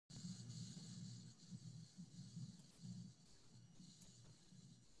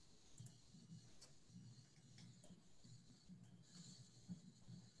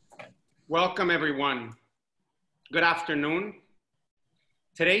Welcome, everyone. Good afternoon.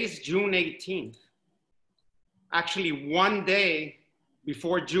 Today is June 18th, actually one day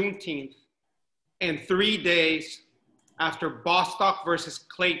before Juneteenth and 3 days after Bostock versus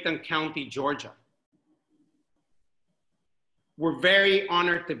Clayton County, Georgia. We're very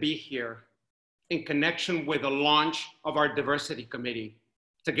honored to be here in connection with the launch of our diversity committee,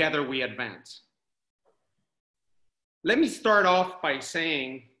 Together We Advance. Let me start off by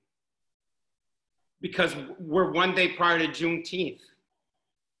saying, because we're one day prior to Juneteenth.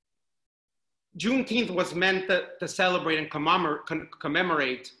 Juneteenth was meant to celebrate and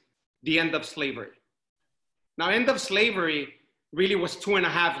commemorate the end of slavery. Now, end of slavery really was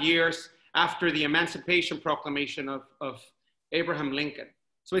 2.5 years after the Emancipation Proclamation of Abraham Lincoln.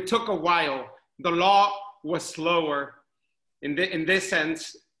 So it took a while. The law was slower in this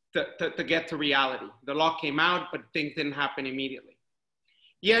sense to get to reality. The law came out, but things didn't happen immediately.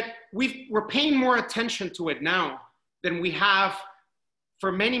 Yet we're paying more attention to it now than we have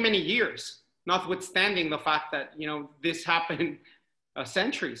for many, many years, notwithstanding the fact that, this happened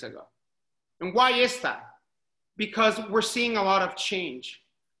centuries ago. And why is that? Because we're seeing a lot of change.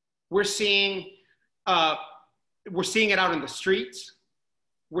 We're seeing it out in the streets.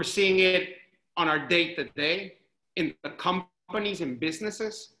 We're seeing it on our day-to-day, in the companies and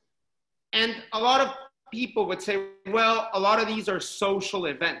businesses. And a lot of people would say, well, a lot of these are social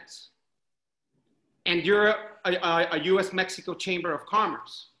events. And you're a US-Mexico Chamber of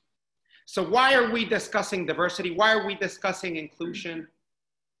Commerce. So why are we discussing diversity? Why are we discussing inclusion,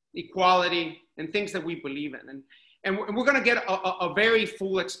 equality, and things that we believe in? And we're gonna get a very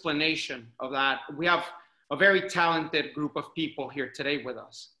full explanation of that. We have a very talented group of people here today with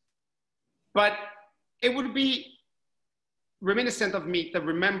us. But it would be reminiscent of me to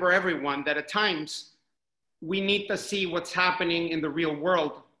remember everyone that at times we need to see what's happening in the real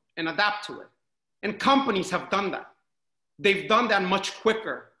world and adapt to it. And companies have done that. They've done that much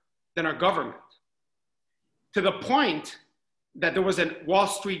quicker than our government. To the point that there was a Wall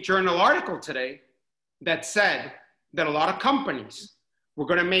Street Journal article today that said that a lot of companies were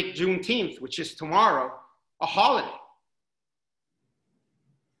gonna make Juneteenth, which is tomorrow, a holiday.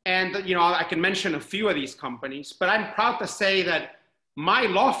 And I can mention a few of these companies, but I'm proud to say that my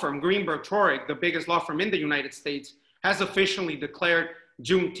law firm, Greenberg Traurig, the biggest law firm in the United States, has officially declared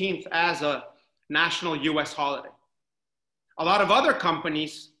Juneteenth as a national US holiday. A lot of other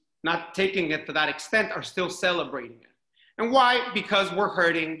companies, not taking it to that extent, are still celebrating it. And why? Because we're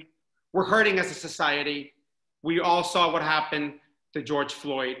hurting. We're hurting as a society. We all saw what happened to George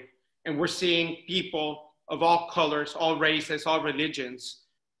Floyd, and we're seeing people of all colors, all races, all religions,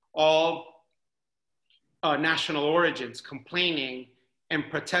 all national origins complaining and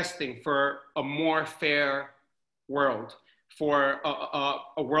protesting for a more fair world, for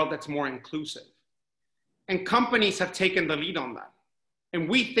a world that's more inclusive. And companies have taken the lead on that. And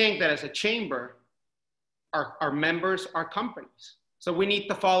we think that as a chamber, our members are companies. So we need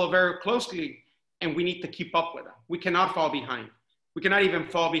to follow very closely and we need to keep up with them. We cannot fall behind. We cannot even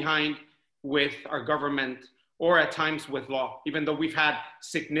fall behind with our government or at times with law, even though we've had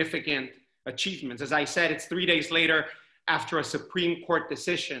significant achievements. As I said, it's 3 days later after a Supreme Court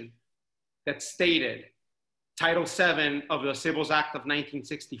decision that stated Title VII of the Civil Act of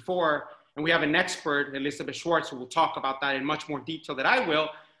 1964, and we have an expert, Elizabeth Schwartz, who will talk about that in much more detail than I will,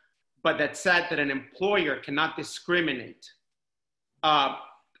 but that said that an employer cannot discriminate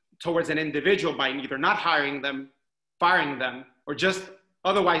towards an individual by either not hiring them, firing them, or just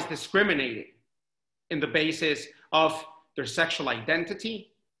otherwise discriminating in the basis of their sexual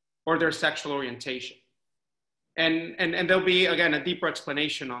identity or their sexual orientation. And there'll be, again, a deeper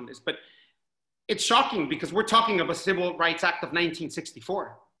explanation on this, but it's shocking because we're talking of a Civil Rights Act of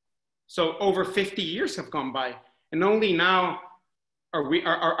 1964. So over 50 years have gone by, and only now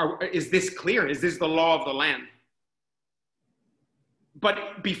is this clear? Is this the law of the land?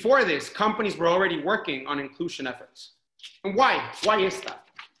 But before this, companies were already working on inclusion efforts. And why? Why is that?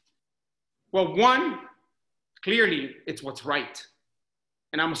 Well, one, clearly it's what's right.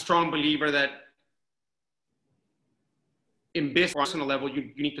 And I'm a strong believer that in business, personal level,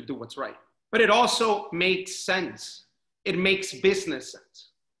 you need to do what's right. But it also makes sense. It makes business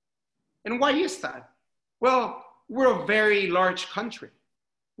sense. And why is that? Well, we're a very large country.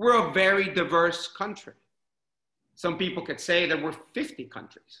 We're a very diverse country. Some people could say that we're 50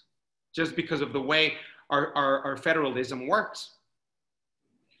 countries just because of the way our federalism works.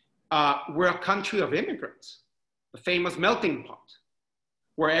 We're a country of immigrants, the famous melting pot,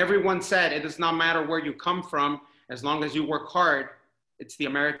 where everyone said it does not matter where you come from, as long as you work hard, it's the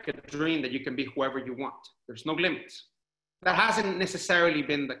American dream that you can be whoever you want. There's no limits. That hasn't necessarily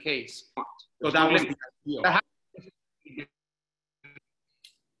been the case. So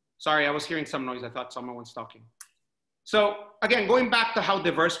sorry, I was hearing some noise. I thought someone was talking. So again, going back to how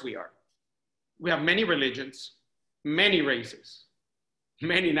diverse we are. We have many religions, many races,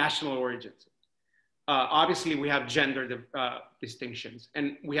 many national origins. Obviously, we have gender distinctions,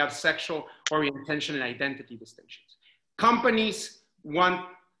 and we have sexual orientation and identity distinctions. Companies want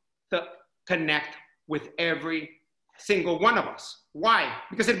to connect with every single one of us. Why?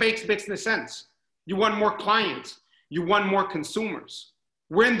 Because it makes business sense. You want more clients. You want more consumers.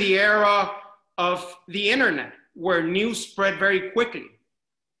 We're in the era of the internet, where news spread very quickly.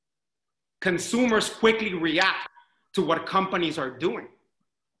 Consumers quickly react to what companies are doing.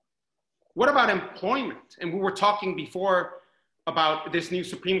 What about employment? And we were talking before about this new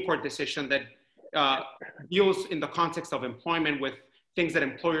Supreme Court decision that deals in the context of employment with things that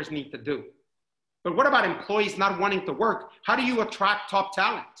employers need to do. But what about employees not wanting to work? How do you attract top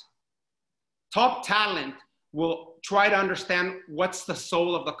talent? Top talent will try to understand what's the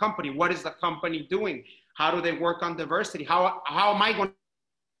soul of the company. What is the company doing? How do they work on diversity? How am I going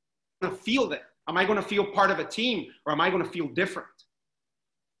to feel that? Am I going to feel part of a team, or am I going to feel different?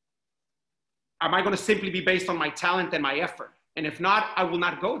 Am I going to simply be based on my talent and my effort? And if not, I will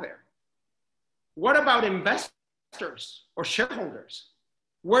not go there. What about investors or shareholders?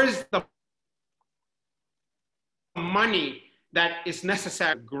 Where's the money that is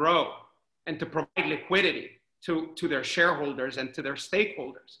necessary to grow and to provide liquidity to their shareholders and to their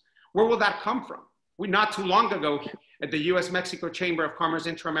stakeholders? Where will that come from? Not too long ago at the USMCOC Chamber of Commerce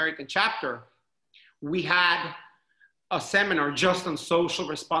Inter-American Chapter, we had a seminar just on social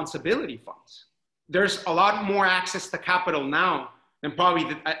responsibility funds. There's a lot more access to capital now than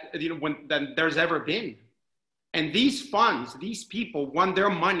probably than there's ever been. And these funds, these people want their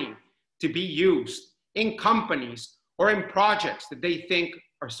money to be used in companies or in projects that they think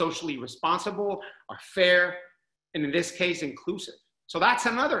are socially responsible, are fair, and in this case, inclusive. So that's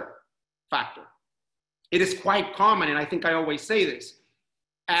another factor. It is quite common, and I think I always say this,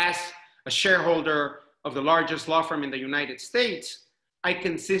 as a shareholder of the largest law firm in the United States, I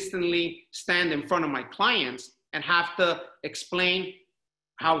consistently stand in front of my clients and have to explain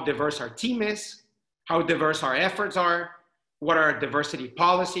how diverse our team is, how diverse our efforts are, what are our diversity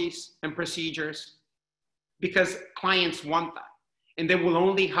policies and procedures, because clients want that. And they will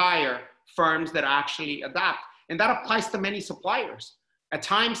only hire firms that actually adapt. And that applies to many suppliers. At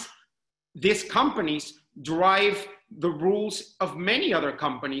times, these companies drive the rules of many other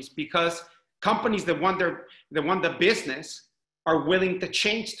companies, because companies that want the business are willing to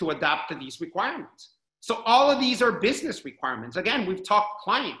change to adapt to these requirements. So all of these are business requirements. Again, we've talked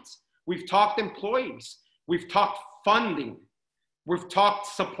clients, we've talked employees, we've talked funding, we've talked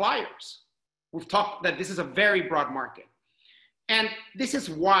suppliers, we've talked that this is a very broad market. And this is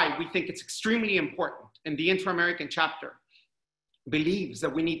why we think it's extremely important, and the Inter-American Chapter believes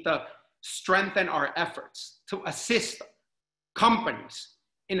that we need to strengthen our efforts to assist companies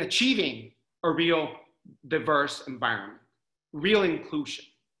in achieving a real diverse environment, real inclusion,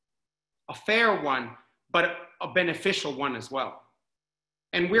 a fair one, but a beneficial one as well.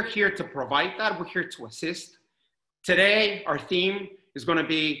 And we're here to provide that. We're here to assist. Today, our theme is going to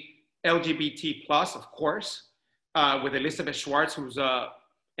be LGBT+, of course, with Elizabeth Schwartz, who's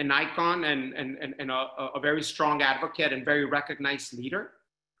an icon and a very strong advocate and very recognized leader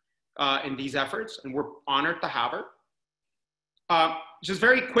in these efforts. And we're honored to have her. Just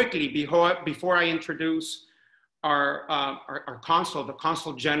very quickly, before I introduce our consul, the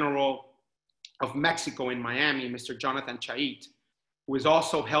Consul General of Mexico in Miami, Mr. Jonathan Chait, who has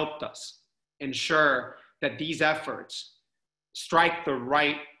also helped us ensure that these efforts strike the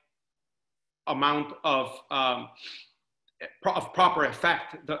right amount of proper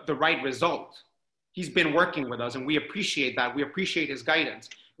effect, the right result. He's been working with us, and we appreciate that. We appreciate his guidance.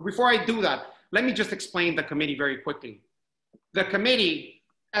 Before I do that, let me just explain the committee very quickly. The committee,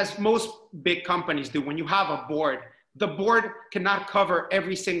 as most big companies do, when you have a board, the board cannot cover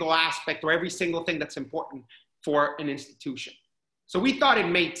every single aspect or every single thing that's important for an institution. So we thought it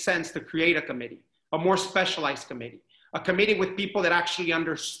made sense to create a committee, a more specialized committee, a committee with people that actually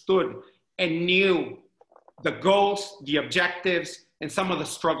understood and knew the goals, the objectives, and some of the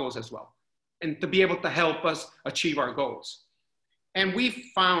struggles as well, and to be able to help us achieve our goals. And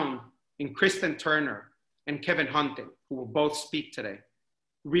we found in Kristen Turner and Kevin Hunting, who will both speak today,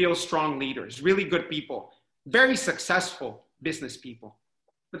 real strong leaders, really good people, very successful business people.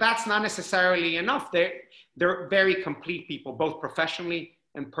 But that's not necessarily enough. They're very complete people, both professionally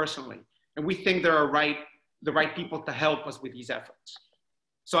and personally. And we think they're the right people to help us with these efforts.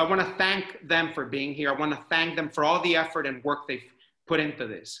 So I want to thank them for being here. I want to thank them for all the effort and work they've put into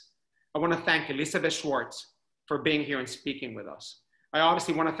this. I want to thank Elizabeth Schwartz for being here and speaking with us. I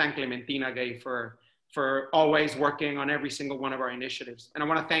obviously want to thank Clementina Gay for always working on every single one of our initiatives. And I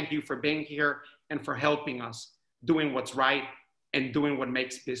want to thank you for being here and for helping us doing what's right and doing what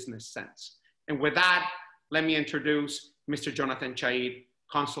makes business sense. And with that, let me introduce Mr. Jonathan Chait,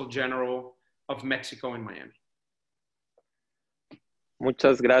 Consul General of Mexico in Miami.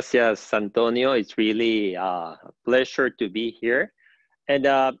 Muchas gracias, Antonio. It's really a pleasure to be here. And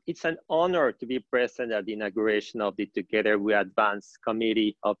it's an honor to be present at the inauguration of the Together We Advance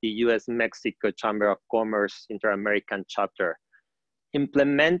Committee of the US-Mexico Chamber of Commerce Inter-American Chapter.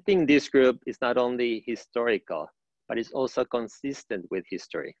 Implementing this group is not only historical, but it's also consistent with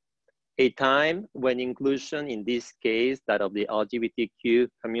history. A time when inclusion, in this case, that of the LGBTQ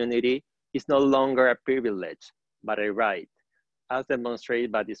community, is no longer a privilege, but a right, as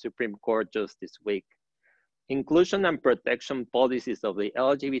demonstrated by the Supreme Court just this week. Inclusion and protection policies of the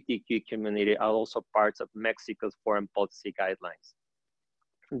LGBTQ community are also parts of Mexico's foreign policy guidelines.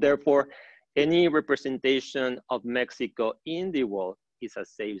 Therefore, any representation of Mexico in the world is a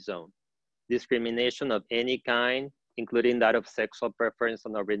safe zone. Discrimination of any kind, including that of sexual preference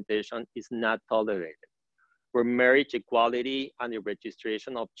and orientation, is not tolerated. Where marriage equality and the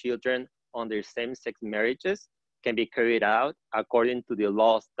registration of children under same-sex marriages can be carried out according to the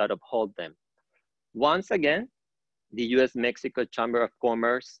laws that uphold them. Once again, the US-Mexico Chamber of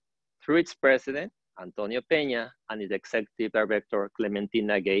Commerce, through its president, Antonio Peña, and its executive director,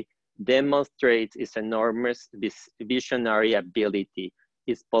 Clementina Gay, demonstrates its enormous visionary ability,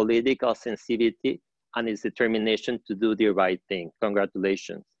 its political sensitivity, and its determination to do the right thing.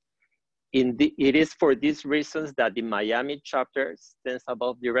 Congratulations. It is for these reasons that the Miami chapter stands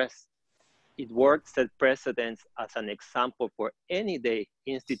above the rest. Its work set precedents as an example for any day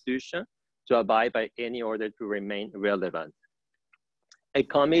institution to abide by any order to remain relevant. A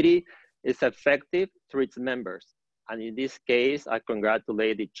committee is effective through its members. And in this case, I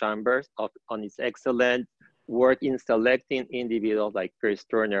congratulate the chambers on its excellent work in selecting individuals like Chris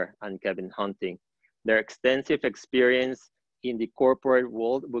Turner and Kevin Hunting. Their extensive experience in the corporate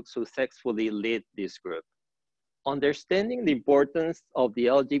world would successfully lead this group. Understanding the importance of the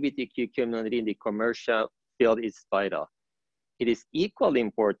LGBTQ community in the commercial field is vital. It is equally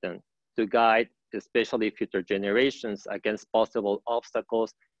important to guide, especially future generations, against possible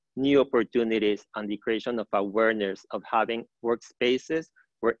obstacles, new opportunities, and the creation of awareness of having workspaces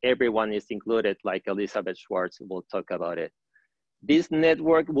where everyone is included, like Elizabeth Schwartz will talk about it. This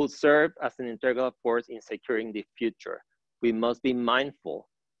network will serve as an integral force in securing the future. We must be mindful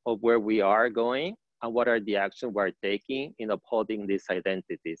of where we are going and what are the actions we're taking in upholding these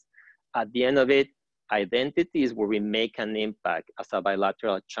identities. At the end of it, identity is where we make an impact as a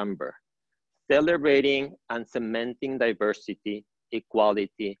bilateral chamber. Celebrating and cementing diversity,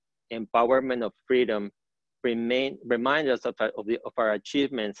 equality, empowerment of freedom remind us of our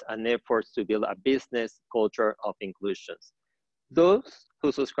achievements and efforts to build a business culture of inclusions. Those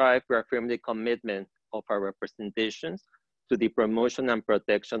who subscribe reaffirm the commitment of our representations to the promotion and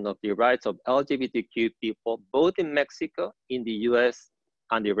protection of the rights of LGBTQ people, both in Mexico, in the US,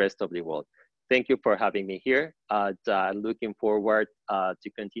 and the rest of the world. Thank you for having me here. Looking forward to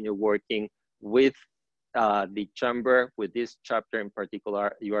continue working with the chamber, with this chapter in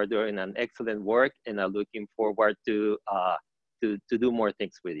particular. You are doing an excellent work, and I'm looking forward to do more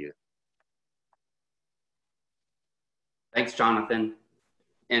things with you. Thanks, Jonathan.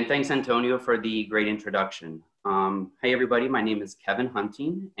 And thanks, Antonio, for the great introduction. Hey, everybody, my name is Kevin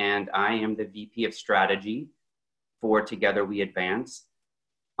Hunting, and I am the VP of Strategy for Together We Advance.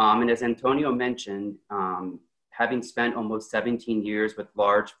 And as Antonio mentioned, having spent almost 17 years with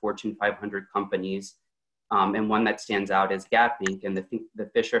large Fortune 500 companies, and one that stands out is Gap Inc. and the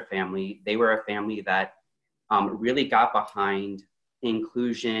Fisher family, they were a family that really got behind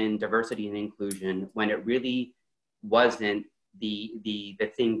inclusion, diversity and inclusion, when it really wasn't the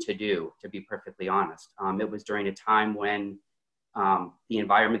thing to do, to be perfectly honest. It was during a time when the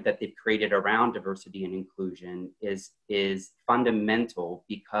environment that they've created around diversity and inclusion is fundamental,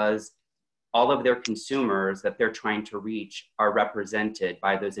 because all of their consumers that they're trying to reach are represented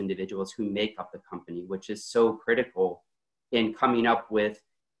by those individuals who make up the company, which is so critical in coming up with,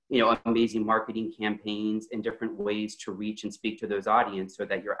 amazing marketing campaigns and different ways to reach and speak to those audience, so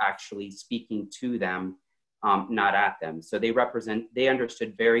that you're actually speaking to them, not at them. So they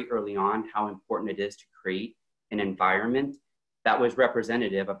understood very early on how important it is to create an environment that was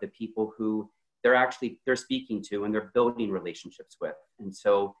representative of the people who they're speaking to and they're building relationships with. And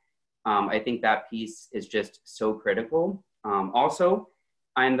so I think that piece is just so critical. Also,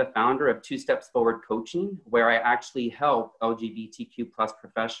 I'm the founder of 2 Steps Forward Coaching, where I actually help LGBTQ plus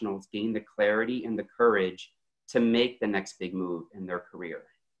professionals gain the clarity and the courage to make the next big move in their career.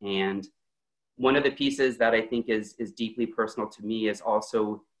 And one of the pieces that I think is deeply personal to me is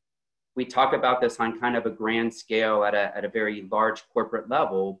also, we talk about this on kind of a grand scale at a very large corporate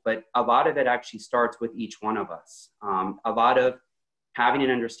level, but a lot of it actually starts with each one of us. A lot of having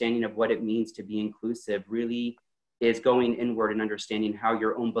an understanding of what it means to be inclusive really is going inward and understanding how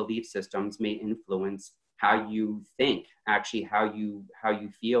your own belief systems may influence how you think, actually how you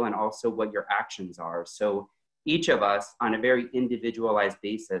feel, and also what your actions are. So each of us on a very individualized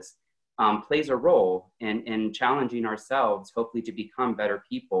basis plays a role in challenging ourselves, hopefully to become better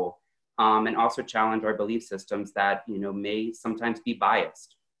people, and also challenge our belief systems that, you know, may sometimes be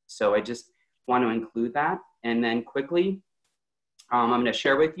biased. So I just want to include that. And then quickly, I'm going to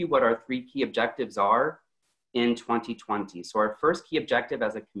share with you what our 3 key objectives are in 2020. So our first key objective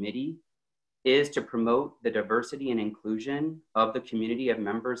as a committee is to promote the diversity and inclusion of the community of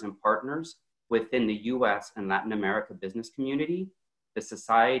members and partners within the US and Latin America business community, the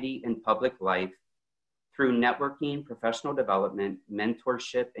society, and public life through networking, professional development,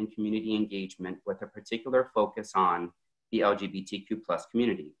 mentorship, and community engagement with a particular focus on the LGBTQ plus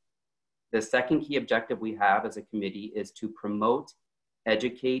community. The second key objective we have as a committee is to promote,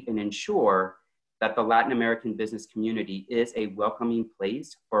 educate, and ensure that the Latin American business community is a welcoming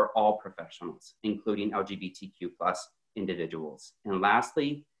place for all professionals, including LGBTQ plus individuals. And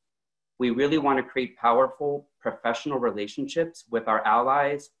lastly, we really want to create powerful professional relationships with our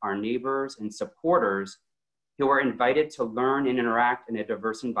allies, our neighbors, and supporters who are invited to learn and interact in a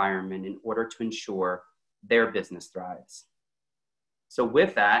diverse environment in order to ensure their business thrives. So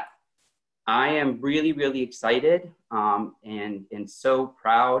with that, I am really, really excited and so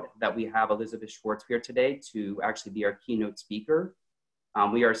proud that we have Elizabeth Schwartz here today to actually be our keynote speaker.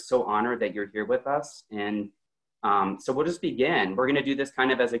 We are so honored that you're here with us. And so we'll just begin. We're gonna do this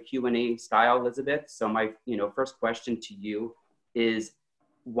kind of as a Q&A style, Elizabeth. So my first question to you is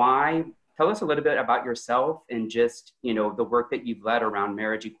tell us a little bit about yourself and just the work that you've led around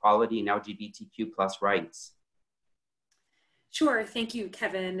marriage equality and LGBTQ plus rights. Sure. Thank you,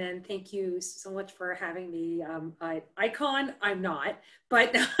 Kevin. And thank you so much for having me. Icon, I'm not,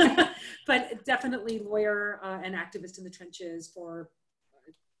 but, but definitely lawyer and activist in the trenches for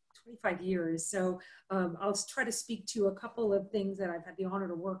 25 years. So I'll try to speak to a couple of things that I've had the honor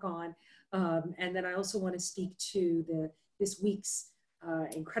to work on. And then I also want to speak to this week's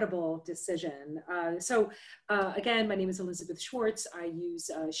incredible decision. Again, my name is Elizabeth Schwartz. I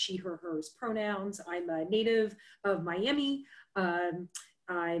use she, her, hers pronouns. I'm a native of Miami. I'm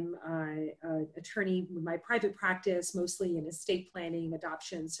an attorney with my private practice, mostly in estate planning,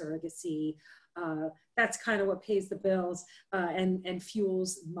 adoption, surrogacy. That's kind of what pays the bills and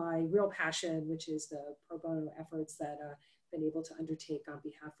fuels my real passion, which is the pro bono efforts that I've been able to undertake on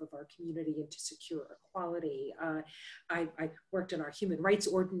behalf of our community and to secure equality. I worked on our human rights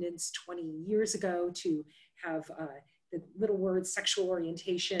ordinance 20 years ago to have the little word sexual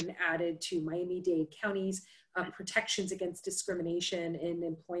orientation added to Miami-Dade County's protections against discrimination in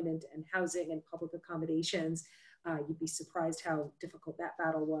employment and housing and public accommodations. You'd be surprised how difficult that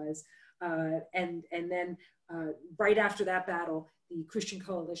battle was. And then right after that battle, the Christian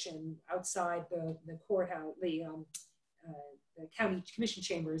Coalition outside the courthouse, the county commission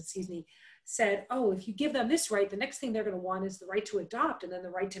chambers, excuse me, said, oh, if you give them this right, the next thing they're going to want is the right to adopt and then the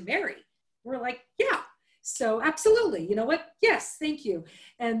right to marry. We're like, yeah, so absolutely. You know what? Yes, thank you.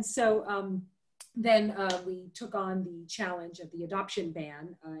 And so then we took on the challenge of the adoption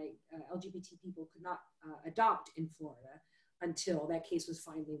ban. LGBT people could not adopt in Florida until that case was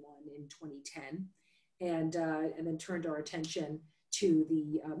finally won in 2010. And then turned our attention to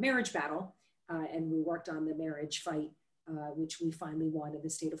the marriage battle. And we worked on the marriage fight, which we finally won in the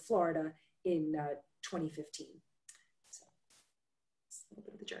state of Florida in 2015. So that's a little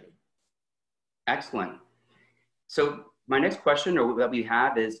bit of the journey. Excellent. So my next question that we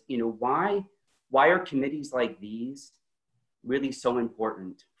have is, why are committees like these really so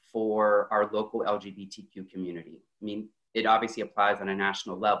important for our local LGBTQ community? I mean, it obviously applies on a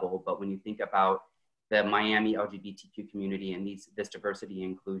national level, but when you think about the Miami LGBTQ community and this diversity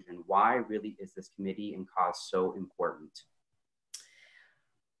and inclusion, why really is this committee and cause so important?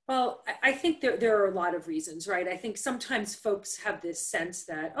 Well, I think there are a lot of reasons, right? I think sometimes folks have this sense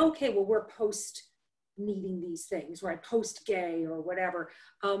that, okay, well, we're post needing these things, right? Post-gay or whatever.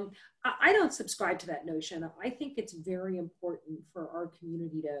 I don't subscribe to that notion. I think it's very important for our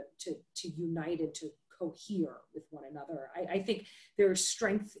community to unite and to cohere with one another. I think there's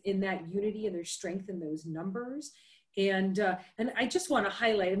strength in that unity and there's strength in those numbers. And I just want to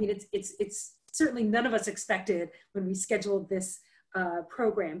highlight, I mean, it's certainly none of us expected when we scheduled this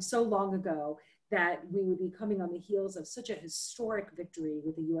program so long ago that we would be coming on the heels of such a historic victory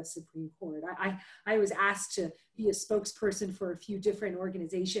with the US Supreme Court. I was asked to be a spokesperson for a few different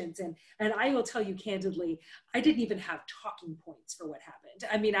organizations, and I will tell you candidly, I didn't even have talking points for what happened.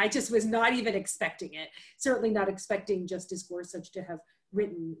 I mean, I just was not even expecting it. Certainly not expecting Justice Gorsuch to have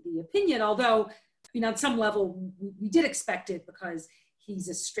written the opinion, although, you know, on some level, we did expect it because he's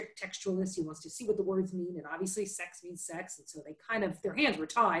a strict textualist. He wants to see what the words mean, and obviously sex means sex, and so they kind of, their hands were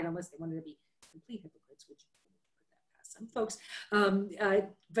tied unless they wanted to be complete hypocrites, which put that past some folks.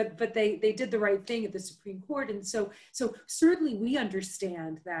 But they did the right thing at the Supreme Court, and so certainly we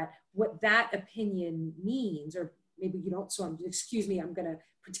understand that what that opinion means, or maybe you don't. So excuse me, I'm going to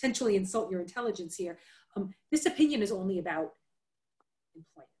potentially insult your intelligence here. This opinion is only about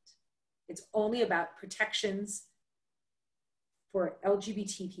employment. It's only about protections for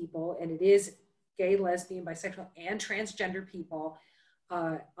LGBT people, and it is gay, lesbian, bisexual, and transgender people.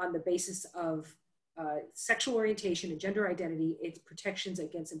 On the basis of sexual orientation and gender identity, it's protections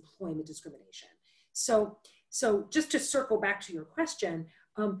against employment discrimination. So just to circle back to your question,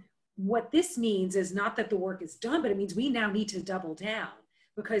 what this means is not that the work is done, but it means we now need to double down,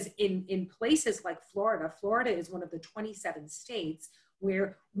 because in places like Florida, Florida is one of the 27 states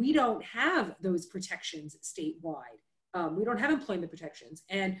where we don't have those protections statewide. We don't have employment protections,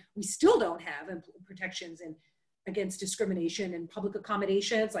 and we still don't have protections against discrimination in public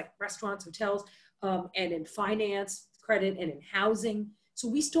accommodations like restaurants, hotels, and in finance, credit, and in housing. So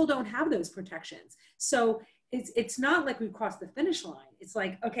we still don't have those protections. So it's not like we crossed the finish line. It's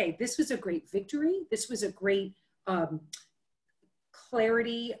like, okay, this was a great victory. This was a great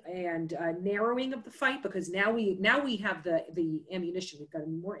clarity and narrowing of the fight, because now we have the ammunition. We've got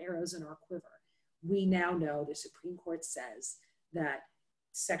more arrows in our quiver. We now know the Supreme Court says that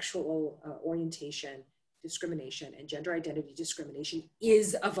sexual orientation discrimination and gender identity discrimination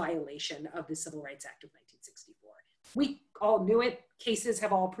is a violation of the Civil Rights Act of 1964. We all knew it. Cases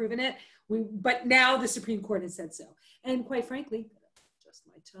have all proven it. But now the Supreme Court has said so. And quite frankly, just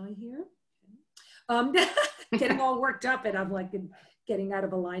my tie here, getting all worked up, and I'm like getting out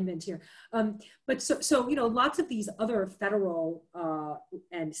of alignment here. But so you know, lots of these other federal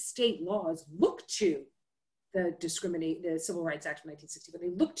and state laws look to the Civil Rights Act of 1960, but they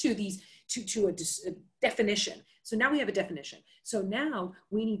look to these to a definition. So now we have a definition. So now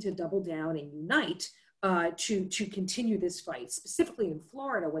we need to double down and unite to continue this fight. Specifically in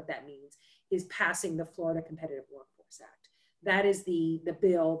Florida, what that means is passing the Florida Competitive Workforce Act. That is the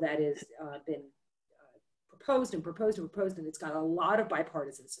bill that has been proposed, and it's got a lot of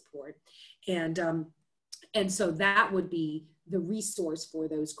bipartisan support. And so that would be the resource for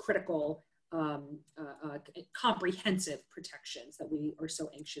those critical comprehensive protections that we are so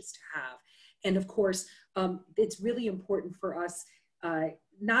anxious to have. And of course, it's really important for us,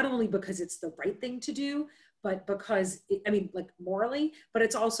 not only because it's the right thing to do, but because, like morally, but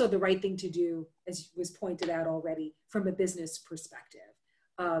it's also the right thing to do, as was pointed out already, from a business perspective.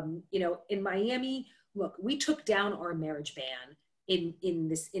 You know, in Miami, look, we took down our marriage ban in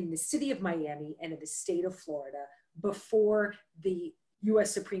the city of Miami and in the state of Florida before the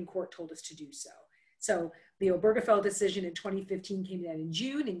US Supreme Court told us to do so. So the Obergefell decision in 2015 came down in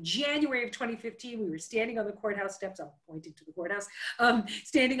June. In January of 2015, we were standing on the courthouse steps. I'm pointing to the courthouse,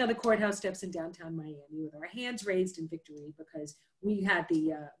 standing on the courthouse steps in downtown Miami with our hands raised in victory, because we had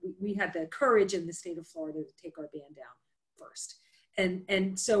the courage in the state of Florida to take our ban down first.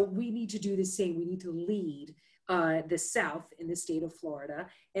 And so we need to do the same. We need to lead the South in the state of Florida,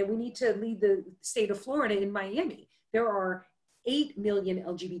 and we need to lead the state of Florida in Miami. There are 8 million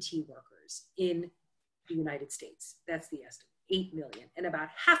LGBT workers in the United States. That's the estimate, 8 million. And about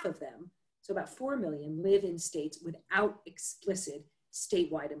half of them, so about 4 million, live in states without explicit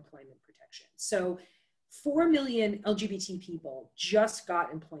statewide employment protection. So 4 million LGBT people just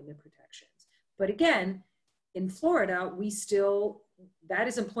got employment protections. But again, in Florida, that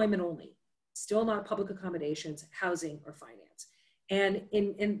is employment only, still not public accommodations, housing, or finance. And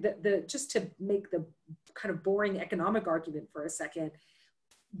just to make the kind of boring economic argument for a second,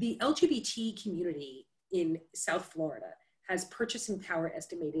 the LGBT community in South Florida has purchasing power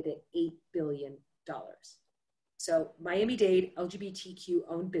estimated at $8 billion. So Miami-Dade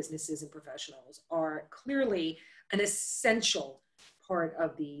LGBTQ-owned businesses and professionals are clearly an essential part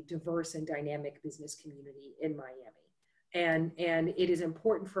of the diverse and dynamic business community in Miami. And it is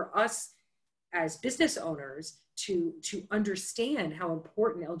important for us as business owners to understand how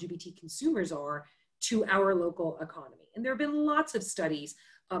important LGBT consumers are to our local economy. And there have been lots of studies.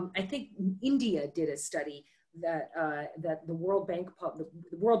 I think India did a study that the World Bank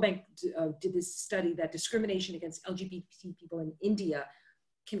did this study that discrimination against LGBT people in India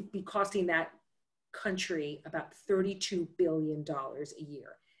can be costing that country about $32 billion a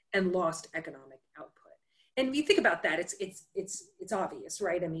year and lost economic output. And when you think about that, it's obvious,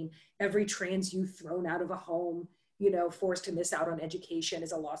 right? I mean, every trans youth thrown out of a home, forced to miss out on education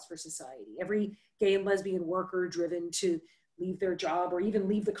is a loss for society. Every gay and lesbian worker driven to leave their job or even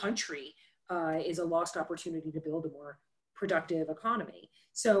leave the country is a lost opportunity to build a more productive economy.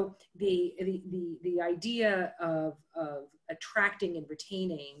 So the idea of attracting and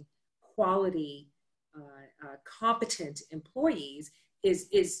retaining quality, competent employees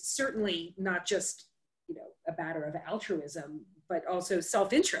is certainly not just a matter of altruism, but also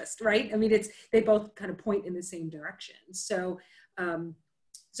self-interest, right? I mean, they both kind of point in the same direction. So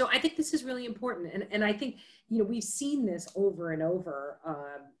so I think this is really important. And I think, we've seen this over and over.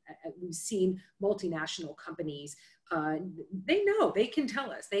 We've seen multinational companies, they can tell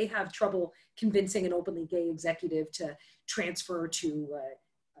us, they have trouble convincing an openly gay executive to transfer to a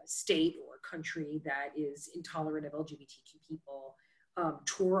state or country that is intolerant of LGBTQ people.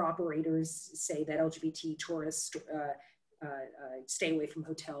 Tour operators say that LGBT tourists stay away from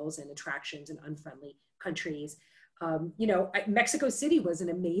hotels and attractions in unfriendly countries. Mexico City was an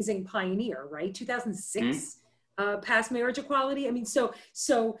amazing pioneer, right? 2006 passed marriage equality. I mean, so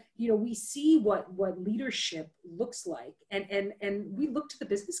we see what leadership looks like, and we look to the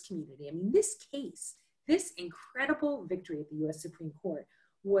business community. I mean, this incredible victory at the U.S. Supreme Court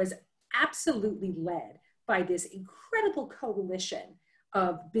was absolutely led by this incredible coalition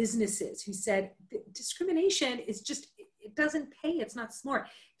of businesses who said discrimination is just, it doesn't pay, it's not smart.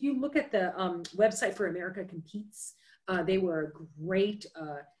 If you look at the website for America Competes, they're a great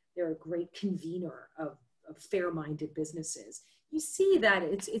convener of fair-minded businesses. You see that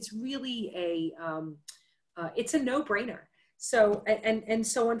it's really it's a no-brainer. So, and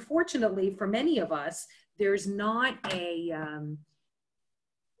so unfortunately for many of us, there's not a,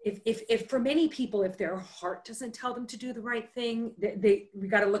 if for many people, if their heart doesn't tell them to do the right thing, we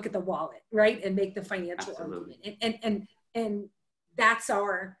got to look at the wallet, right, and make the financial argument. And that's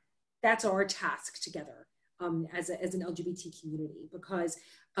our task together as an LGBT community, because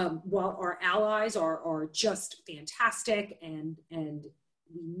while our allies are just fantastic and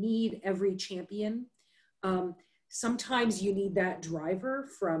we need every champion, sometimes you need that driver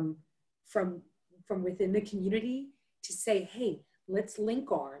from within the community to say, hey, let's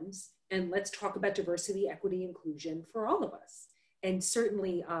link arms and let's talk about diversity, equity, inclusion for all of us. And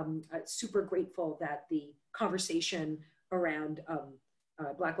certainly super grateful that the conversation around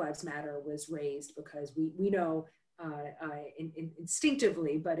Black Lives Matter was raised, because we know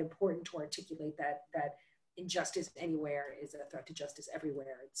instinctively, but important to articulate that injustice anywhere is a threat to justice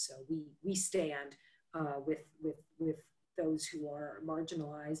everywhere. And so we stand with those who are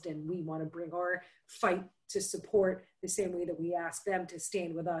marginalized, and we want to bring our fight to support the same way that we ask them to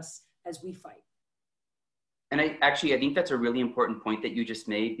stand with us as we fight. And I think that's a really important point that you just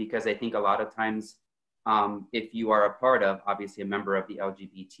made, because I think a lot of times, if you are a part of, obviously a member of the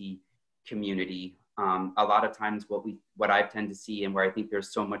LGBT community, a lot of times what I tend to see, and where I think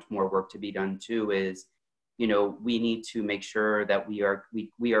there's so much more work to be done too, is, we need to make sure that we are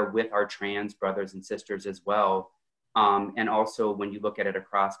with our trans brothers and sisters as well. And also when you look at it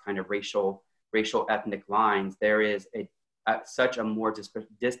across kind of racial ethnic lines, there is such a more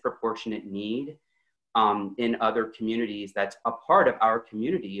disproportionate need in other communities that's a part of our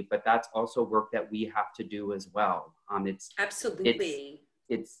community, but that's also work that we have to do as well. It's absolutely,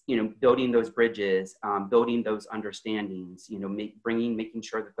 it's building those bridges, building those understandings, making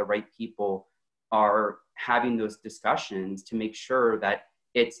sure that the right people are having those discussions to make sure that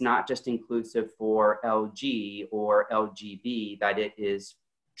it's not just inclusive for LG or LGB, that it is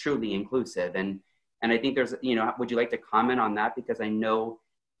truly inclusive. And I think there's, would you like to comment on that? Because I know,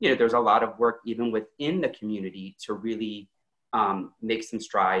 there's a lot of work even within the community to really make some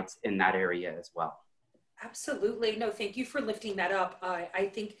strides in that area as well. Absolutely. No, thank you for lifting that up. I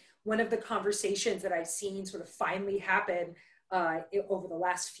think one of the conversations that I've seen sort of finally happen over the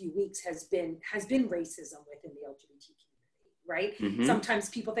last few weeks has been racism within the LGBT community, right? Mm-hmm. Sometimes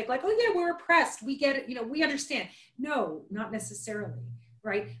people think like, oh yeah, we're oppressed. We get it. We understand. No, not necessarily,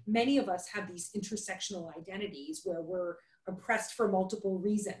 right? Many of us have these intersectional identities where we're oppressed for multiple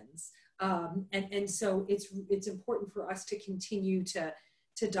reasons. And so it's important for us to continue to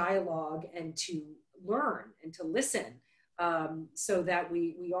dialogue and to learn and to listen, so that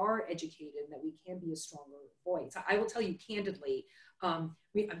we are educated and that we can be a stronger voice. I will tell you candidly, I'm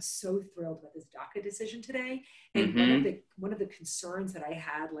so thrilled about this DACA decision today. And mm-hmm. one of the concerns that I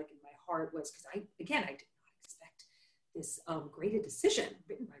had, like in my heart, was because I did not great decision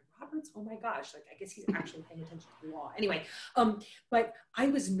written by Roberts. Oh my gosh, like I guess he's actually paying attention to the law. Anyway, but I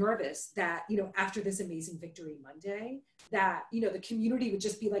was nervous that, you know, after this amazing victory Monday, that, you know, the community would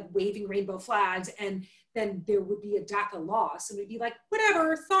just be like waving rainbow flags, and then there would be a DACA loss, and we'd be like,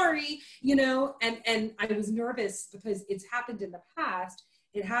 whatever, sorry, you know, and I was nervous because it's happened in the past.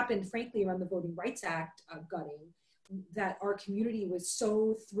 It happened, frankly, around the Voting Rights Act gutting, that our community was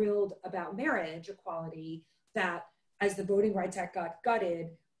so thrilled about marriage equality that as the Voting Rights Act got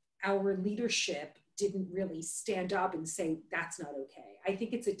gutted, our leadership didn't really stand up and say, that's not okay. I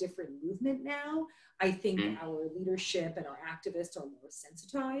think it's a different movement now. I think our leadership and our activists are more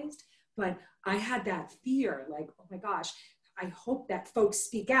sensitized, but I had that fear, like, oh my gosh, I hope that folks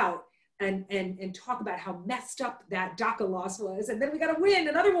speak out and talk about how messed up that DACA loss was, and then we got to win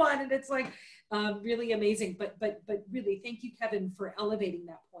another one, and it's like really amazing. But really, thank you, Kevin, for elevating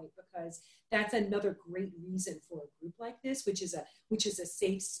that point, because that's another great reason for a group like this, which is a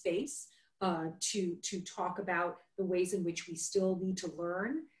safe space to talk about the ways in which we still need to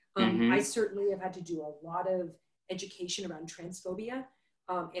learn. I certainly have had to do a lot of education around transphobia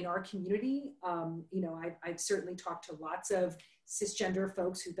in our community. You know, I've certainly talked to lots of cisgender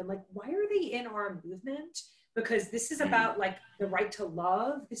folks who've been like, why are they in our movement? Because this is about like the right to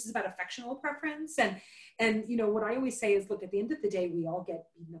love. This is about affectional preference. And you know, what I always say is, look, at the end of the day, we all get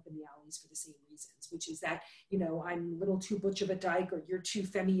beaten up in the alleys for the same reasons, which is that, you know, I'm a little too butch of a dyke, or you're too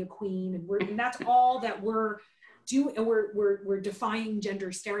femmy a queen. And that's all that we're doing. And we're defying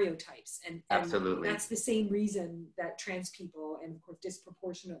gender stereotypes. And absolutely, that's the same reason that trans people, and of course,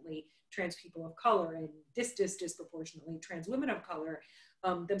 disproportionately trans people of color, and disproportionately trans women of color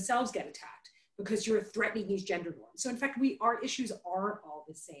themselves get attacked, because you're threatening these gender norms. So in fact, our issues are all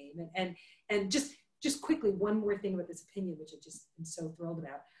the same. And just quickly, one more thing about this opinion, which I just am so thrilled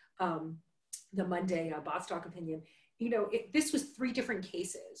about, the Monday Bostock opinion. You know, this was 3 different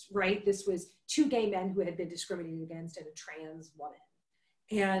cases, right? This was 2 gay men who had been discriminated against, and a trans woman.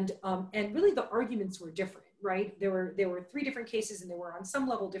 And really the arguments were different, right? There were 3 different cases, and there were on some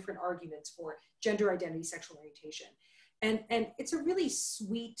level different arguments for gender identity, sexual orientation. And it's a really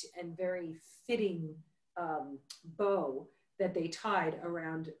sweet and very fitting bow that they tied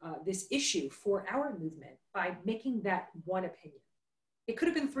around this issue for our movement by making that one opinion. It could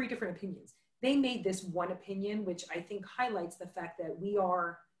have been 3 different opinions. They made this one opinion, which I think highlights the fact that we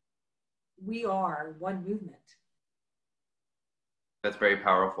are one movement. That's very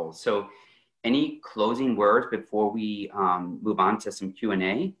powerful. So any closing words before we move on to some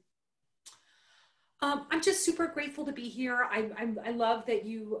Q&A? I'm just super grateful to be here. I love that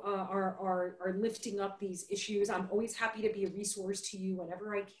you are lifting up these issues. I'm always happy to be a resource to you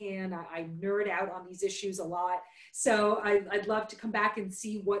whenever I can. I nerd out on these issues a lot. So I'd love to come back and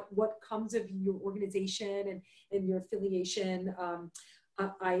see what comes of your organization and your affiliation.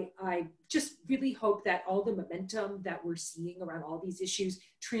 I just really hope that all the momentum that we're seeing around all these issues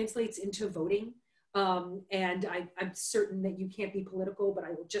translates into voting. And I'm certain that you can't be political, but I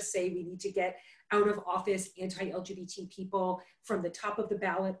will just say we need to get out of office anti-LGBT people from the top of the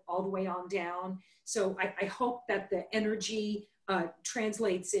ballot all the way on down. So I hope that the energy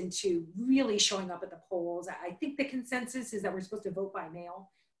translates into really showing up at the polls. I think the consensus is that we're supposed to vote by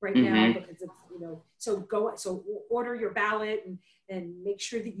mail right now, because it's, you know, so order your ballot and make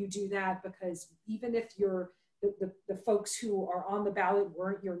sure that you do that, because even if the folks who are on the ballot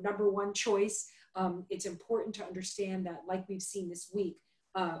weren't your #1 choice, it's important to understand that, like we've seen this week,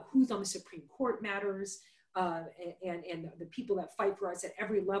 who's on the Supreme Court matters, and the people that fight for us at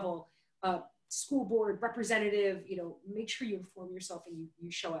every level, school board, representative, you know, make sure you inform yourself and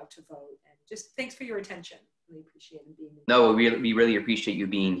you show up to vote. And just thanks for your attention. Really appreciate it being here. No, we really appreciate you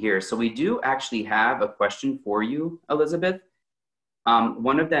being here. So we do actually have a question for you, Elizabeth.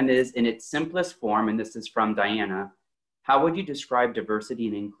 One of them is, in its simplest form, and this is from Diana, how would you describe diversity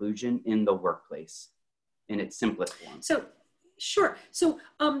and inclusion in the workplace in its simplest form? So, sure. So,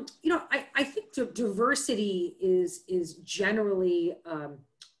 you know, I think diversity is generally,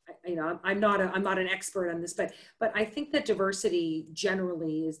 you know, I'm not an expert on this, but I think that diversity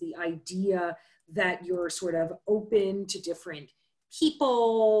generally is the idea that you're sort of open to different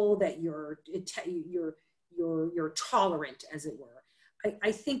people, that you're tolerant, as it were.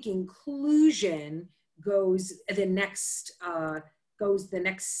 I think inclusion goes the next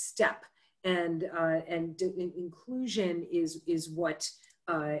step, and inclusion is what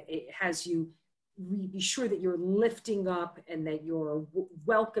it has you be sure that you're lifting up and that you're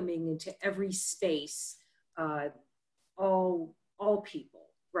welcoming into every space all people,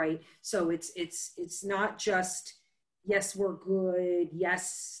 right? So it's not just yes, we're good,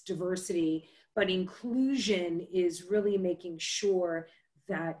 yes, diversity, but inclusion is really making sure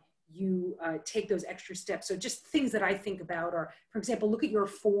that you take those extra steps. So just things that I think about are, for example, look at your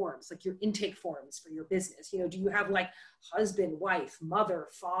forms, like your intake forms for your business. You know, do you have like husband, wife, mother,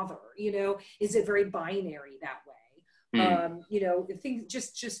 father? You know, is it very binary that way? You know, things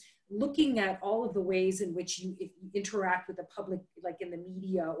just looking at all of the ways in which you interact with the public, like in the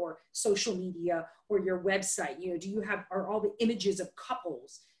media or social media or your website. You know, do you have, are all the images of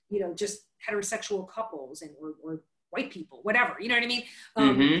couples, you know, just heterosexual couples and or white people, whatever, you know what I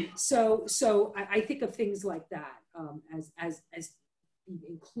mean? So I think of things like that as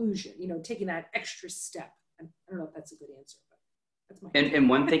inclusion, you know, taking that extra step. I don't know if that's a good answer, but that's my and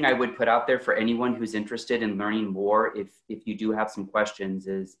one thing I would put out there for anyone who's interested in learning more, if you do have some questions,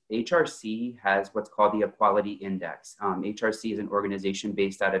 is HRC has what's called the Equality Index. HRC is an organization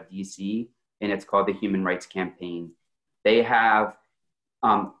based out of DC, and it's called the Human Rights Campaign. They have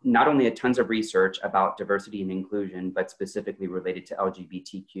not only tons of research about diversity and inclusion, but specifically related to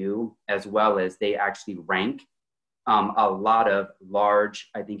LGBTQ, as well as they actually rank a lot of large,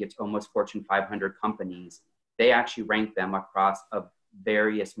 I think it's almost Fortune 500 companies. They actually rank them across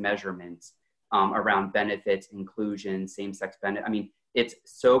various measurements around benefits, inclusion, same-sex benefit. I mean, it's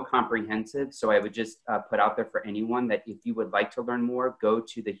so comprehensive. So I would just put out there for anyone that if you would like to learn more, go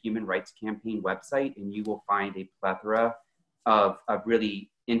to the Human Rights Campaign website and you will find a plethora of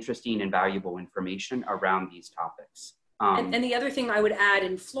really interesting and valuable information around these topics. And the other thing I would add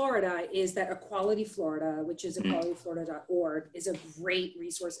in Florida is that Equality Florida, which is equalityflorida.org, is a great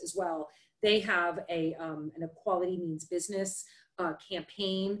resource as well. They have an Equality Means Business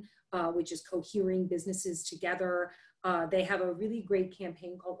campaign, which is cohering businesses together. They have a really great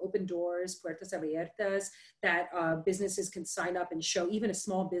campaign called Open Doors, Puertas Abiertas, that businesses can sign up and show. Even a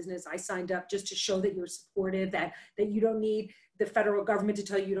small business, I signed up just to show that you're supportive, that you don't need the federal government to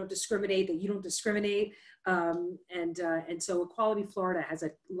tell you don't discriminate, that you don't discriminate. And so Equality Florida has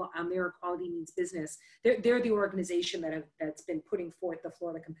their Equality Means Business. They're the organization that's been putting forth the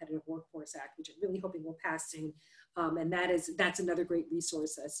Florida Competitive Workforce Act, which I'm really hoping will pass soon. And that's another great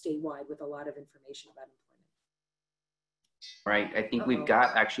resource statewide with a lot of information about employment. Right. I think we've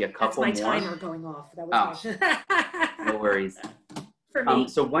got actually a couple more. That's my timer going off. That was no worries. For me.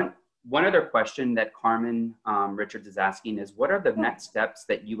 So one other question that Carmen Richards is asking is, what are the next steps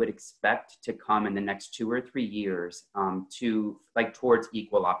that you would expect to come in the next 2 or 3 years towards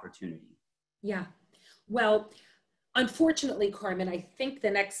equal opportunity? Yeah. Well, unfortunately, Carmen, I think the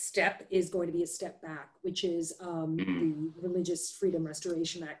next step is going to be a step back, which is the Religious Freedom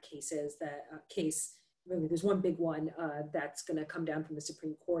Restoration Act case. Really, there's one big one that's going to come down from the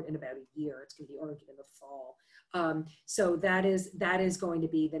Supreme Court in about a year. It's going to be argued in the fall. So that is going to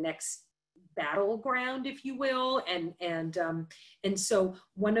be the next battleground, if you will. And so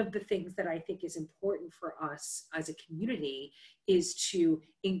one of the things that I think is important for us as a community is to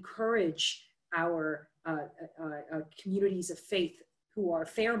encourage our communities of faith who are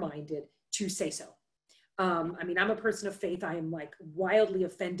fair-minded to say so. I mean, I'm a person of faith. I am like wildly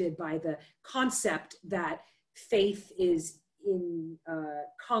offended by the concept that faith is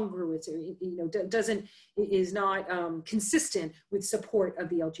incongruous or, is not consistent with support of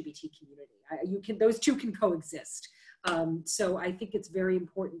the LGBT community. Those two can coexist. So I think it's very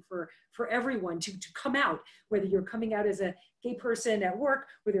important for everyone to come out, whether you're coming out as a gay person at work,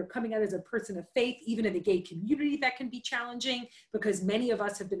 whether you're coming out as a person of faith, even in the gay community. That can be challenging because many of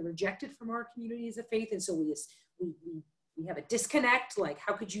us have been rejected from our communities of faith. And so we have a disconnect, like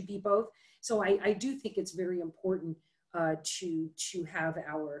how could you be both? So I do think it's very important to have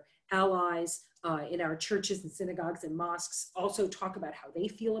our allies in our churches and synagogues and mosques also talk about how they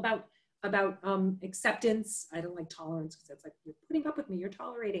feel about acceptance. I don't like tolerance because that's like, you're putting up with me, you're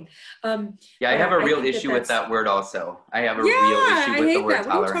tolerating. I have a real issue with that word also. I have a real issue with the word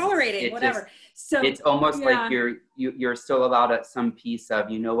tolerance. Tolerating, whatever. So it's almost like you're still allowed some piece of,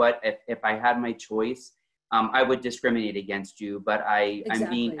 you know what, if I had my choice, I would discriminate against you, but I'm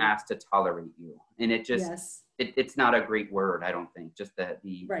being asked to tolerate you. And it just, it's not a great word, I don't think, just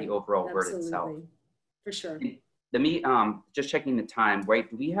the overall word itself. For sure. Just checking the time, right?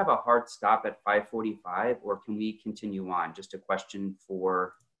 Do we have a hard stop at 5:45 or can we continue on? Just a question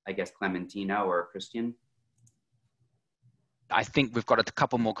for, I guess, Clementina or Christian. I think we've got a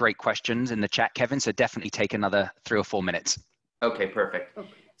couple more great questions in the chat, Kevin, so definitely take another 3 or 4 minutes. Okay, perfect. Okay.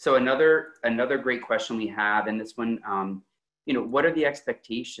 So another great question we have, and this one, what are the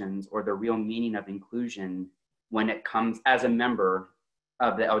expectations or the real meaning of inclusion when it comes as a member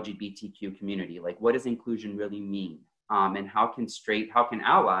of the LGBTQ community? Like, what does inclusion really mean? And how can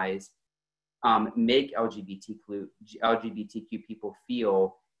allies make LGBTQ people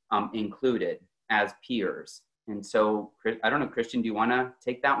feel included as peers. And so, I don't know, Christian, do you want to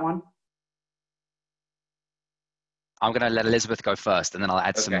take that one? I'm going to let Elizabeth go first, and then I'll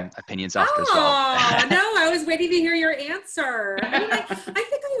add some opinions after as well. No, I was waiting to hear your answer. I mean, I think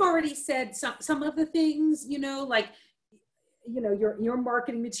I already said some of the things, you know, like, you know, your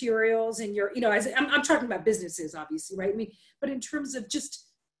marketing materials and your, you know, as I'm talking about businesses, obviously, right? I mean, but in terms of just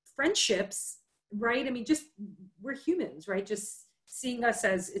friendships, right? I mean, just, we're humans, right? Just seeing us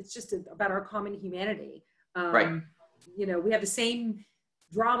as, it's just about our common humanity. Right. You know, we have the same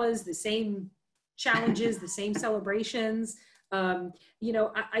dramas, the same challenges, the same celebrations. You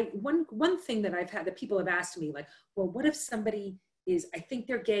know, one thing that I've had, that people have asked me, like, well, what if somebody is, I think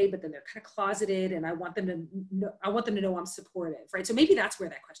they're gay, but then they're kind of closeted, and I want them to know I'm supportive, right? So maybe that's where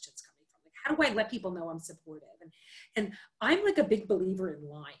that question's coming from. Like, how do I let people know I'm supportive? And I'm like a big believer in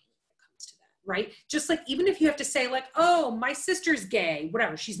lying when it comes to that, right? Just like, even if you have to say like, oh, my sister's gay,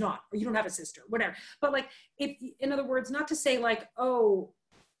 whatever, she's not, or you don't have a sister, whatever. But like, if, in other words, not to say like, oh,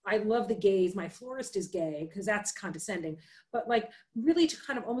 I love the gays, my florist is gay, because that's condescending, but like really to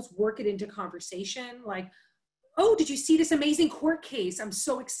kind of almost work it into conversation, like, oh, did you see this amazing court case? I'm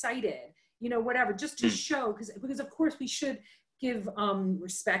so excited, you know, whatever, just to show, because of course we should give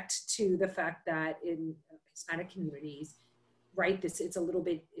respect to the fact that in Hispanic communities, right, it's a little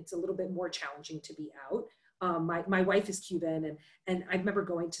bit more challenging to be out. My wife is Cuban, and I remember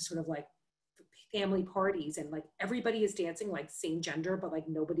going to sort of like family parties, and like everybody is dancing like same gender, but like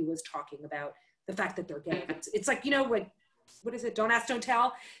nobody was talking about the fact that they're gay. It's like, you know, like, what is it? Don't ask, don't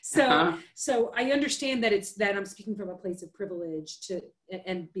tell. So, so I understand that it's that I'm speaking from a place of privilege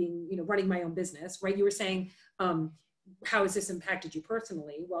and being, you know, running my own business, right? You were saying, how has this impacted you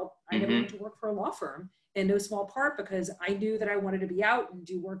personally? Well, I never went to work for a law firm, in no small part because I knew that I wanted to be out and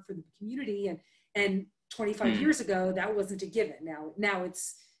do work for the community. And 25 years ago, that wasn't a given.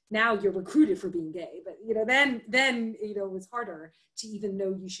 Now you're recruited for being gay, but you know, then you know, it was harder to even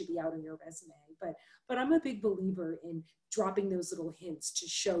know you should be out on your resume. But I'm a big believer in dropping those little hints to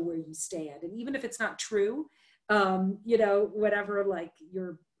show where you stand, and even if it's not true, you know, whatever, like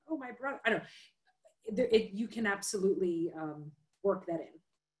you're, oh, my brother, I don't know, you can absolutely work that in.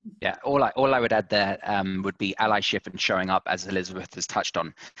 Yeah, all I would add there would be allyship and showing up, as Elizabeth has touched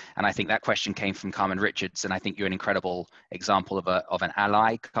on. And I think that question came from Carmen Richards, and I think you're an incredible example of an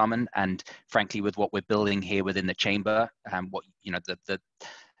ally, Carmen. And frankly, with what we're building here within the chamber, what, you know, the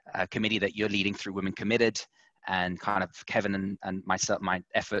committee that you're leading through Women Committed, and kind of Kevin and myself, my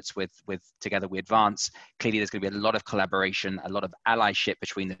efforts with Together We Advance, clearly there's going to be a lot of collaboration, a lot of allyship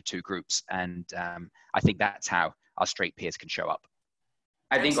between the two groups. And I think that's how our straight peers can show up.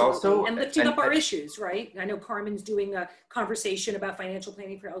 I think also, and lifting up our issues, right? I know Carmen's doing a conversation about financial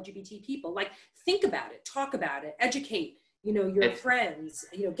planning for LGBT people. Like, think about it, talk about it, educate, you know, your friends,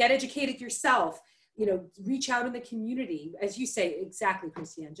 you know, get educated yourself, you know, reach out in the community. As you say, exactly,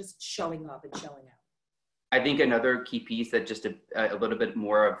 Christiane, just showing up and showing out. I think another key piece that just a little bit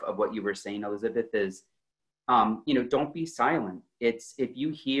more of what you were saying, Elizabeth, is, you know, don't be silent. It's, if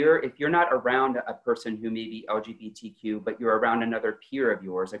you're not around a person who may be LGBTQ, but you're around another peer of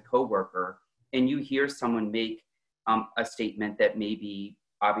yours, a coworker, and you hear someone make a statement that may be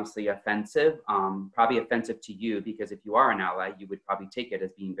obviously offensive, probably offensive to you, because if you are an ally, you would probably take it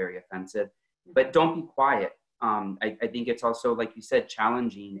as being very offensive, but don't be quiet. I think it's also, like you said,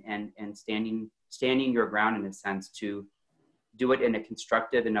 challenging and standing your ground in a sense, to do it in a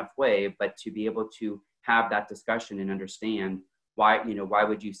constructive enough way, but to be able to have that discussion and understand why, you know, why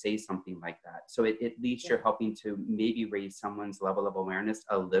would you say something like that? So at least you're helping to maybe raise someone's level of awareness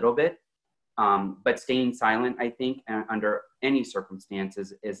a little bit, but staying silent, I think, under any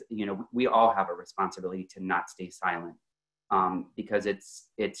circumstances is, you know, we all have a responsibility to not stay silent, because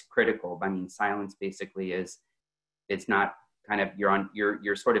it's critical. I mean, silence basically is, it's not kind of,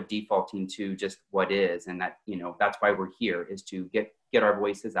 you're sort of defaulting to just what is, and that, you know, that's why we're here, is to get our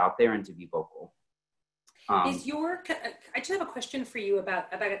voices out there and to be vocal. I just have a question for you about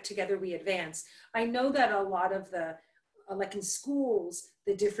Together We Advance. I know that a lot of the, like in schools,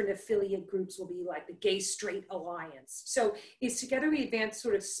 the different affiliate groups will be like the Gay Straight Alliance. So is Together We Advance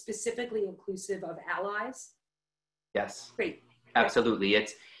sort of specifically inclusive of allies? Yes. Great. Absolutely.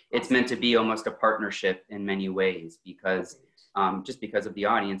 It's meant to be almost a partnership in many ways, because just because of the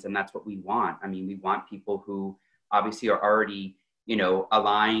audience, and that's what we want. I mean, we want people who obviously are already, you know,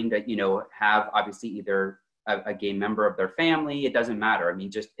 aligned, you know, have obviously either a gay member of their family. It doesn't matter. I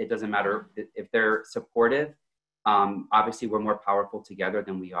mean, it doesn't matter if they're supportive. Obviously, we're more powerful together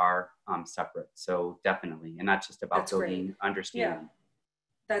than we are separate. So definitely, and that's just about building understanding.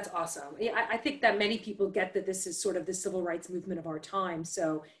 That's awesome. Yeah, I think that many people get that this is sort of the civil rights movement of our time.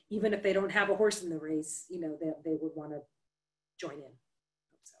 So even if they don't have a horse in the race, you know, they would want to join in.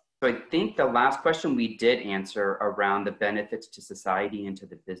 So I think the last question we did answer around the benefits to society and to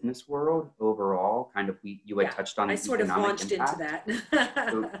the business world overall, kind of you had touched on the sort of launched impact. into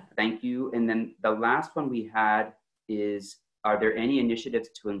that. So thank you. And then the last one we had is, are there any initiatives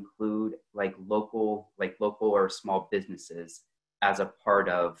to include like local or small businesses as a part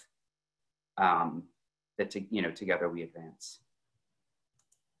of Together We Advance?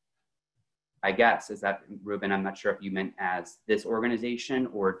 I guess, is that, Ruben, I'm not sure if you meant as this organization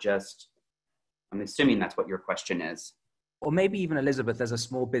or just, I'm assuming that's what your question is. Or maybe even Elizabeth, as a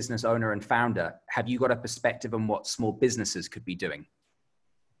small business owner and founder, have you got a perspective on what small businesses could be doing?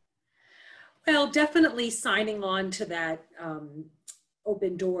 Well, definitely signing on to that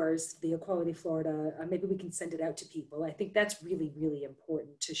Open Doors, the Equality Florida, maybe we can send it out to people. I think that's really, really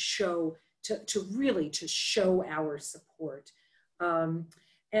important to show, to really show our support.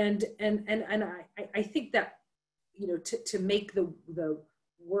 And I think that, you know, to make the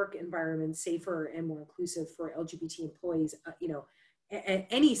work environment safer and more inclusive for LGBT employees, you know, at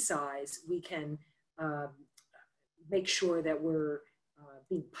any size, we can make sure that we're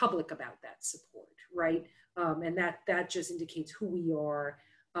being public about that support, right? And that just indicates who we are.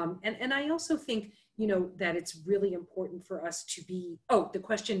 And I also think, you know, that it's really important for us to be, the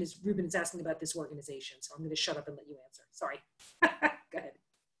question is, Ruben is asking about this organization, so I'm going to shut up and let you answer. Sorry. Go ahead.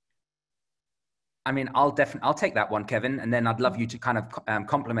 I mean, I'll take that one, Kevin, and then I'd love you to kind of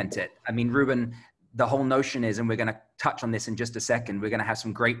complement it. I mean, Ruben, the whole notion is, and we're going to touch on this in just a second, we're going to have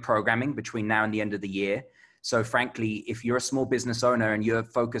some great programming between now and the end of the year. So frankly, if you're a small business owner and you're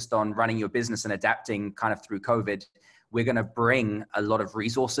focused on running your business and adapting kind of through COVID, we're going to bring a lot of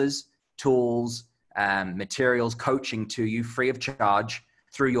resources, tools, materials, coaching to you free of charge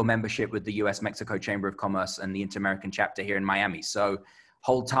through your membership with the US-Mexico Chamber of Commerce and the Inter-American chapter here in Miami. So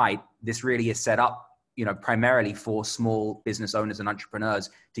hold tight. This really is set up, you know, primarily for small business owners and entrepreneurs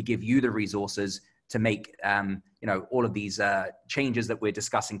to give you the resources to make, you know, all of these changes that we're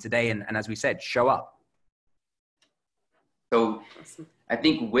discussing today. And as we said, show up. So I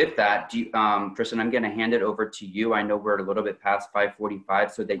think with that, Kristen, I'm going to hand it over to you. I know we're a little bit past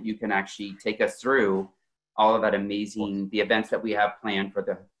 5:45, so that you can actually take us through all of that amazing, the events that we have planned for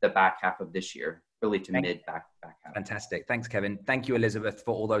the back half of this year. Early to mid back half. Fantastic. Thanks, Kevin. Thank you, Elizabeth,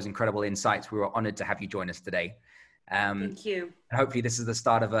 for all those incredible insights. We were honored to have you join us today. Thank you. And hopefully this is the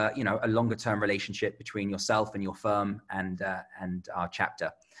start of a longer term relationship between yourself and your firm and our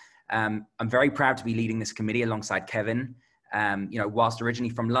chapter. I'm very proud to be leading this committee alongside Kevin. You know, whilst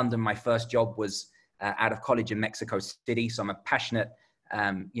originally from London, my first job was out of college in Mexico City. So I'm a passionate,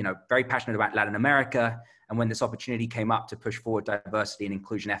 very passionate about Latin America. And when this opportunity came up to push forward diversity and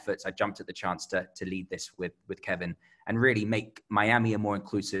inclusion efforts, I jumped at the chance to lead this with Kevin and really make Miami a more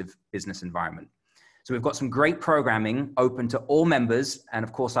inclusive business environment. So we've got some great programming open to all members and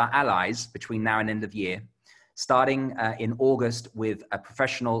of course our allies between now and end of year, starting in August with a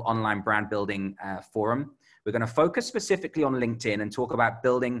professional online brand building forum. We're going to focus specifically on LinkedIn and talk about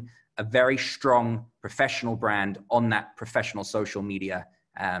building a very strong professional brand on that professional social media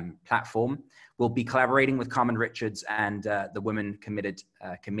platform. We'll be collaborating with Carmen Richards and the Women Committed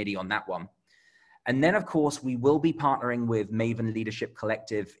Committee on that one. And then, of course, we will be partnering with Maven Leadership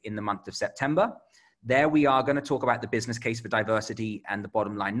Collective in the month of September. There we are going to talk about the business case for diversity and the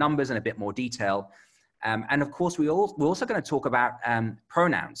bottom line numbers in a bit more detail. And of course, we're also going to talk about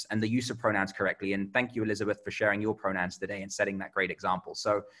pronouns and the use of pronouns correctly. And thank you, Elizabeth, for sharing your pronouns today and setting that great example.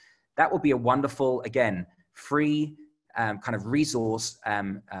 So that will be a wonderful, again, free kind of resource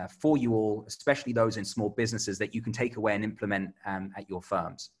for you all, especially those in small businesses that you can take away and implement at your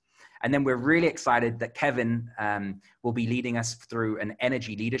firms. And then we're really excited that Kevin will be leading us through an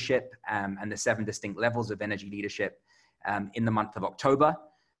energy leadership and the 7 distinct levels of energy leadership in the month of October.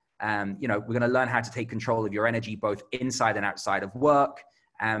 We're going to learn how to take control of your energy, both inside and outside of work.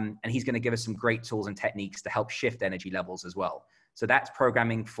 And he's going to give us some great tools and techniques to help shift energy levels as well. So that's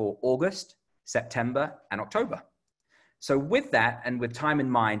programming for August, September, and October. So with that, and with time in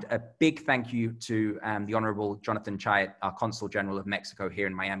mind, a big thank you to the Honorable Jonathan Chait, our Consul General of Mexico here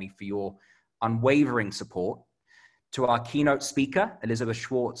in Miami, for your unwavering support. To our keynote speaker, Elizabeth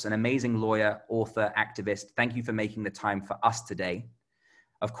Schwartz, an amazing lawyer, author, activist, thank you for making the time for us today.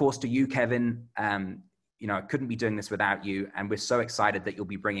 Of course, to you, Kevin, I couldn't be doing this without you, and we're so excited that you'll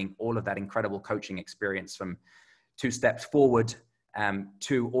be bringing all of that incredible coaching experience from 2 steps forward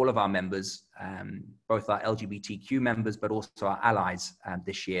to all of our members, both our LGBTQ members, but also our allies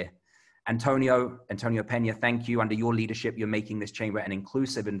this year. Antonio Pena, thank you. Under your leadership, you're making this chamber an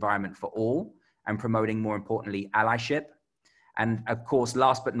inclusive environment for all and promoting, more importantly, allyship. And of course,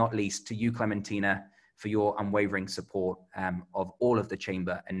 last but not least, to you, Clementina, for your unwavering support of all of the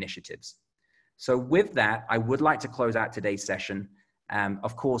chamber initiatives. So with that, I would like to close out today's session.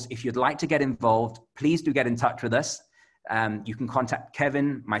 Of course, if you'd like to get involved, please do get in touch with us. You can contact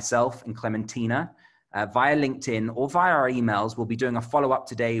Kevin, myself, and Clementina via LinkedIn or via our emails. We'll be doing a follow-up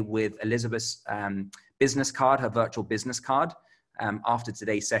today with Elizabeth's business card, her virtual business card, after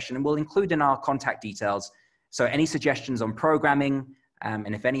today's session. And we'll include in our contact details. So any suggestions on programming,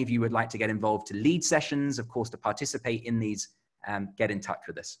 and if any of you would like to get involved to lead sessions, of course, to participate in these, get in touch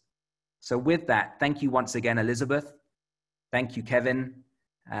with us. So with that, thank you once again, Elizabeth. Thank you, Kevin.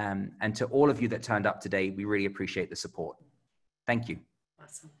 And to all of you that turned up today, we really appreciate the support. Thank you.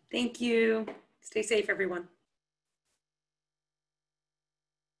 Awesome. Thank you. Stay safe, everyone.